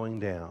bowing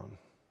down,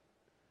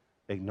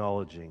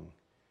 acknowledging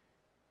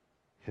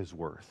His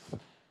worth.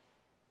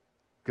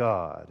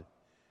 God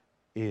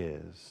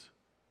is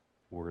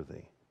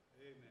worthy.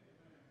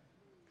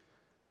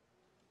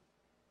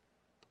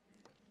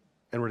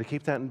 And we're to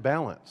keep that in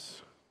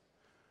balance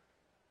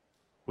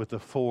with the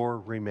four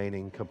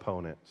remaining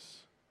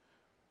components.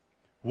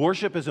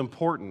 Worship is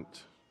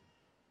important.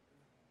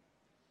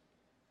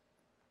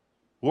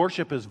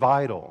 Worship is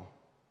vital.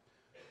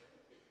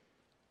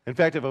 In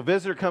fact, if a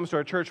visitor comes to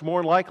our church,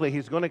 more than likely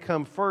he's going to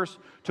come first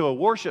to a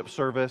worship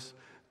service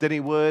than he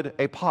would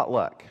a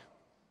potluck.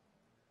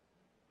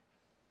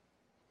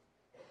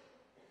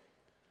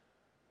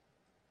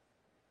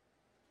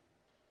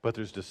 But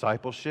there's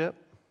discipleship,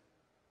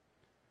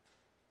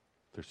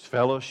 there's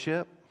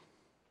fellowship,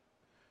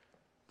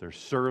 there's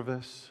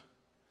service,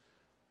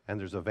 and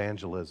there's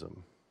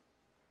evangelism.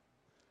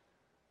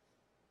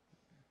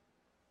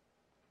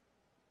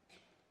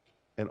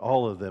 And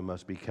all of them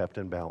must be kept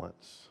in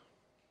balance.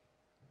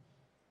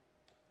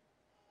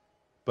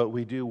 But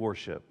we do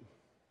worship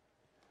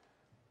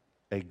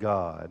a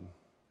God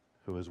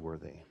who is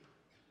worthy.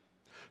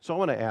 So I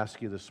want to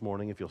ask you this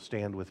morning if you'll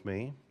stand with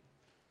me.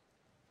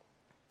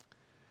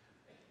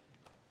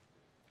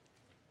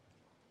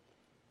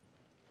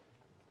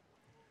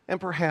 And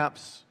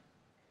perhaps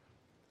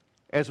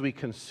as we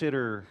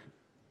consider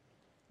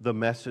the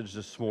message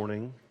this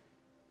morning,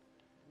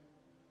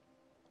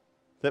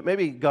 that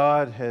maybe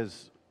God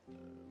has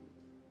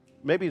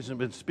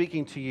been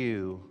speaking to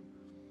you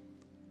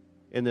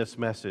in this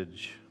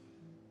message.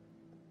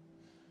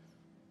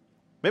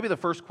 Maybe the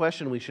first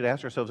question we should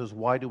ask ourselves is,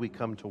 why do we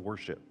come to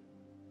worship?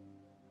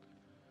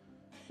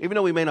 Even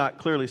though we may not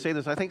clearly say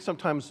this, I think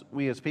sometimes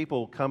we as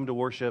people come to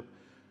worship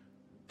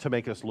to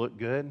make us look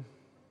good.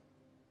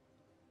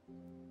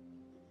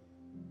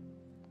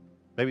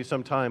 Maybe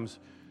sometimes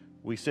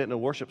we sit in a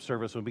worship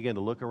service and we begin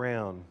to look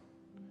around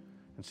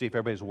and see if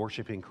everybody's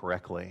worshiping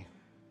correctly.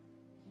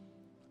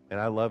 And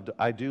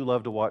I do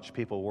love to watch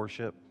people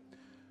worship,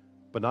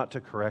 but not to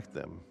correct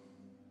them.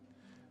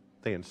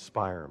 They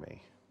inspire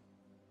me.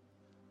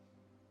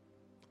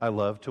 I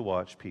love to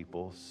watch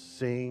people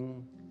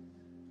sing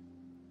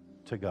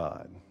to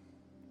God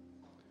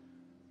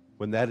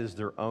when that is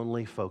their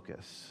only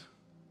focus.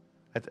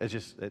 It's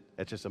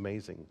just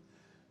amazing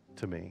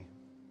to me.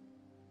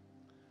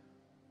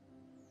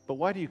 But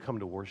why do you come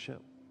to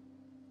worship?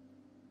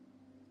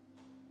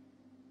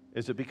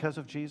 Is it because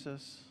of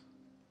Jesus?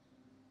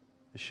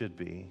 it should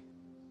be.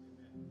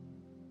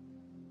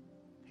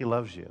 He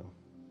loves you.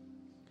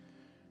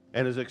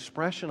 And as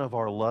expression of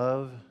our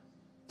love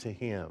to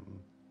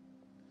Him,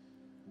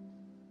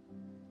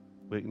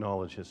 we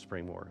acknowledge His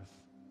supreme worth.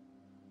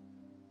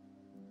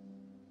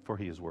 For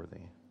He is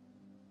worthy.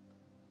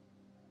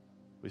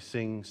 We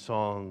sing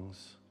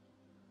songs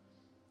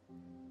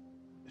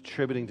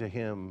attributing to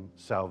Him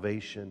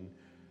salvation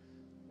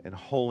and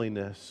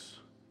holiness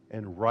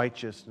and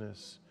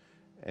righteousness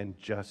and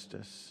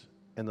justice,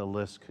 and the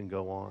list can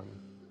go on.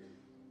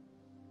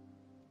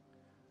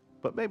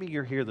 But maybe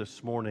you're here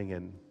this morning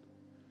and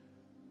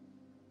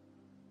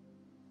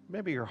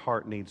maybe your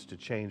heart needs to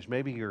change.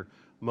 Maybe your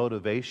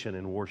motivation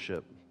in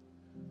worship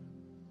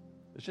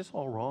is just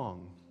all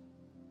wrong.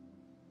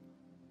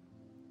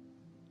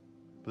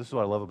 But this is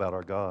what I love about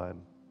our God.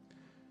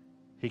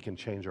 He can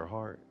change our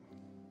heart.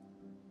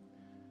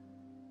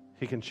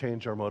 He can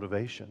change our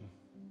motivation.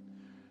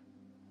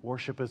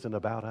 Worship isn't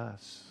about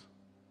us.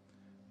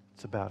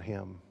 It's about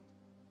Him.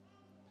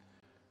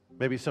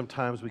 Maybe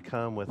sometimes we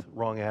come with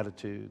wrong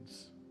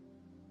attitudes.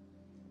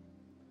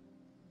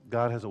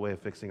 God has a way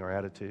of fixing our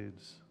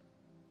attitudes.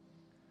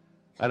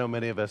 I know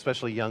many of us,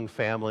 especially young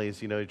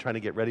families, you're trying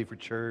to get ready for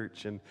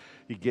church, and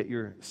you get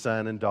your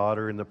son and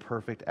daughter in the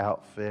perfect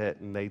outfit,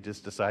 and they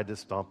just decide to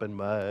stomp in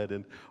mud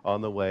and on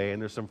the way,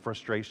 and there's some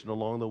frustration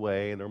along the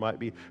way, and there might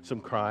be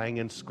some crying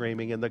and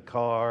screaming in the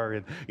car,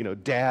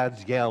 and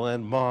dad's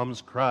yelling,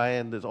 mom's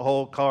crying, the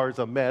whole car's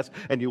a mess,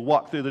 and you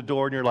walk through the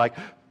door and you're like,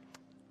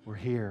 we're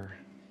here.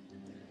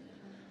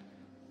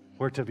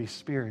 We're to be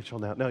spiritual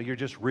now. No, you're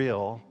just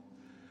real,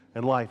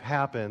 and life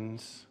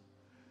happens.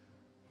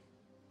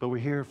 But we're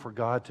here for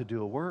God to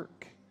do a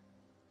work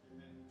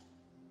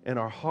in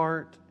our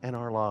heart and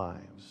our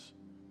lives.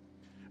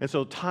 And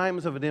so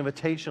times of an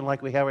invitation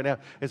like we have right now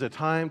is a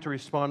time to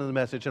respond to the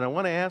message. And I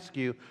want to ask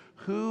you,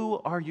 who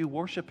are you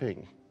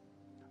worshiping?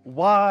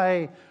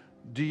 Why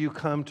do you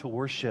come to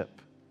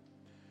worship?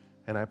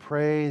 And I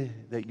pray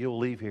that you'll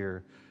leave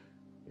here,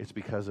 it's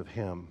because of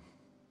Him.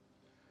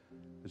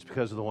 It's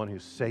because of the one who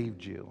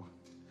saved you.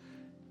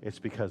 It's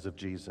because of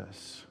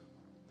Jesus.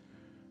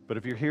 But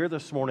if you're here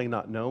this morning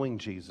not knowing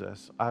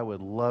Jesus, I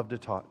would love to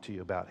talk to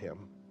you about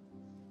Him.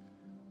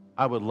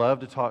 I would love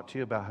to talk to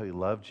you about how He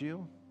loved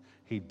you.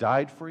 He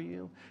died for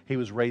you. He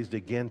was raised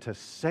again to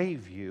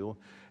save you.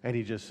 And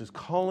He just is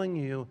calling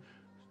you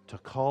to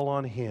call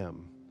on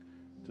Him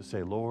to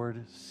say,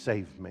 Lord,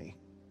 save me.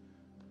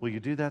 Will you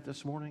do that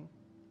this morning?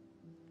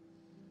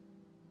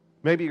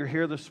 Maybe you're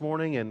here this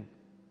morning and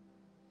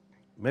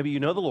maybe you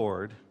know the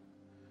Lord,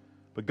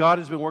 but God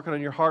has been working on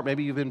your heart.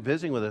 Maybe you've been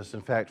visiting with us,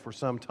 in fact, for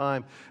some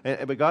time.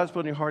 But God's put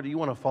on your heart that you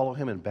want to follow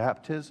Him in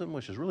baptism,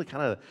 which is really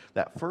kind of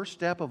that first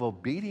step of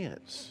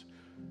obedience.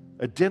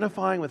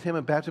 Identifying with Him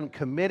in baptism,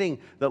 committing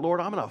that,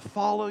 Lord, I'm going to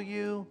follow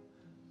You.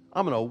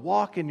 I'm going to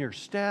walk in Your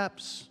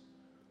steps.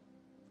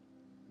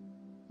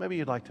 Maybe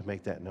you'd like to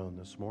make that known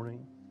this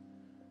morning.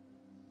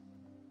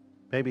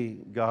 Maybe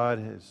God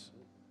has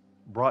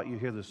brought you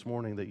here this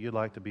morning that you'd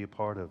like to be a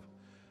part of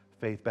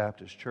Faith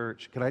Baptist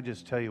Church. Can I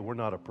just tell you, we're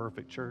not a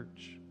perfect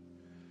church.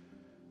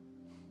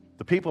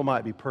 The people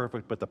might be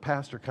perfect, but the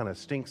pastor kind of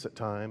stinks at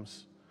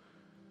times.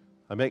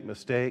 I make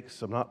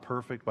mistakes. I'm not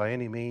perfect by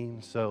any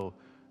means, so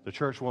the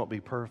church won't be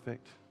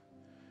perfect.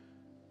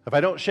 If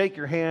I don't shake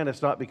your hand,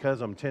 it's not because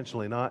I'm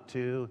intentionally not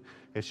to.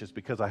 It's just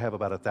because I have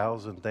about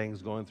 1,000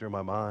 things going through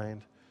my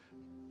mind.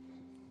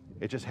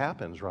 It just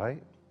happens,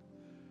 right?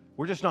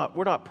 We're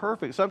not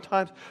perfect.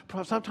 Sometimes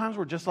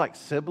we're just like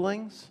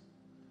siblings.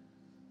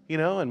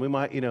 And we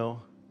might,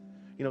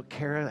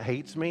 Kara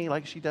hates me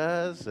like she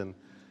does, and,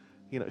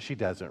 she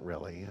doesn't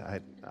really.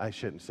 I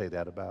shouldn't say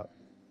that about.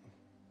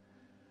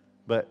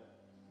 But,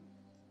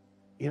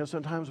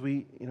 sometimes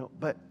we,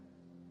 but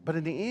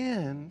in the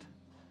end,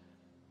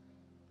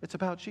 it's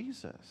about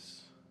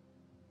Jesus.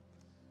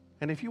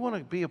 And if you want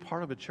to be a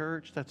part of a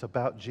church that's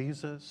about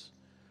Jesus,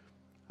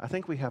 I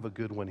think we have a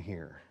good one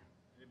here.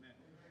 Amen.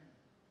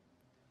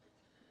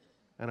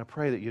 And I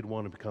pray that you'd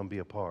want to be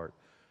a part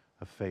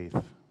of Faith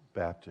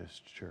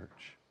Baptist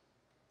Church.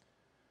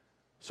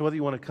 So whether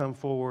you want to come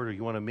forward or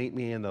you want to meet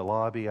me in the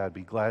lobby, I'd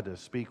be glad to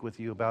speak with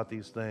you about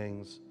these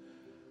things.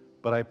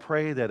 But I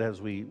pray that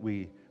as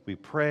we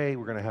pray,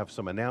 we're going to have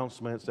some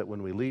announcements that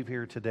when we leave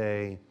here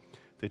today,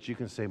 that you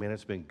can say, man,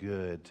 it's been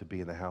good to be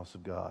in the house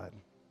of God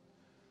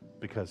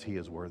because He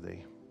is worthy.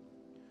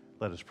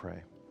 Let us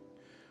pray.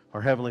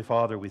 Our Heavenly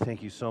Father, we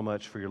thank You so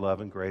much for Your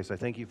love and grace. I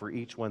thank You for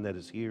each one that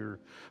is here.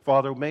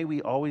 Father, may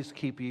we always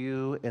keep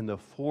You in the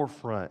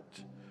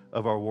forefront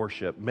of our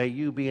worship. May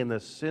You be in the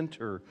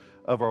center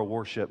of our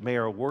worship. May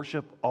our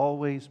worship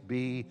always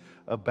be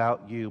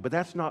about You. But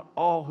that's not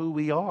all who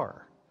we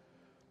are.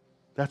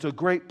 That's a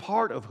great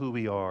part of who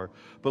we are.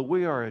 But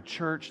we are a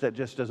church that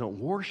just doesn't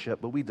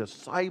worship, but we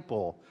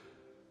disciple.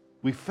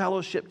 We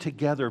fellowship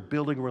together,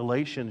 building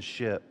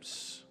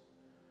relationships.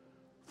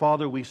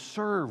 Father, we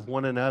serve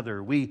one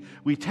another. We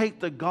take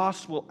the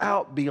gospel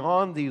out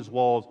beyond these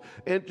walls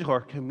into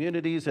our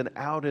communities and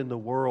out in the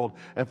world.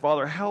 And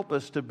Father, help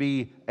us to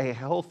be a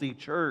healthy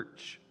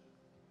church.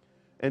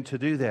 And to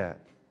do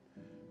that,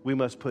 we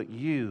must put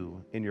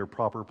you in your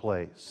proper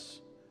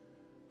place.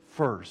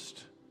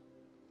 First,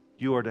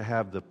 you are to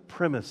have the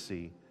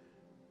primacy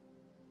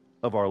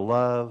of our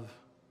love,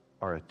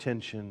 our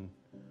attention,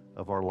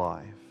 of our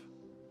life.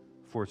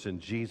 For it's in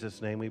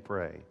Jesus' name we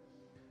pray.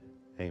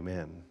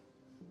 Amen.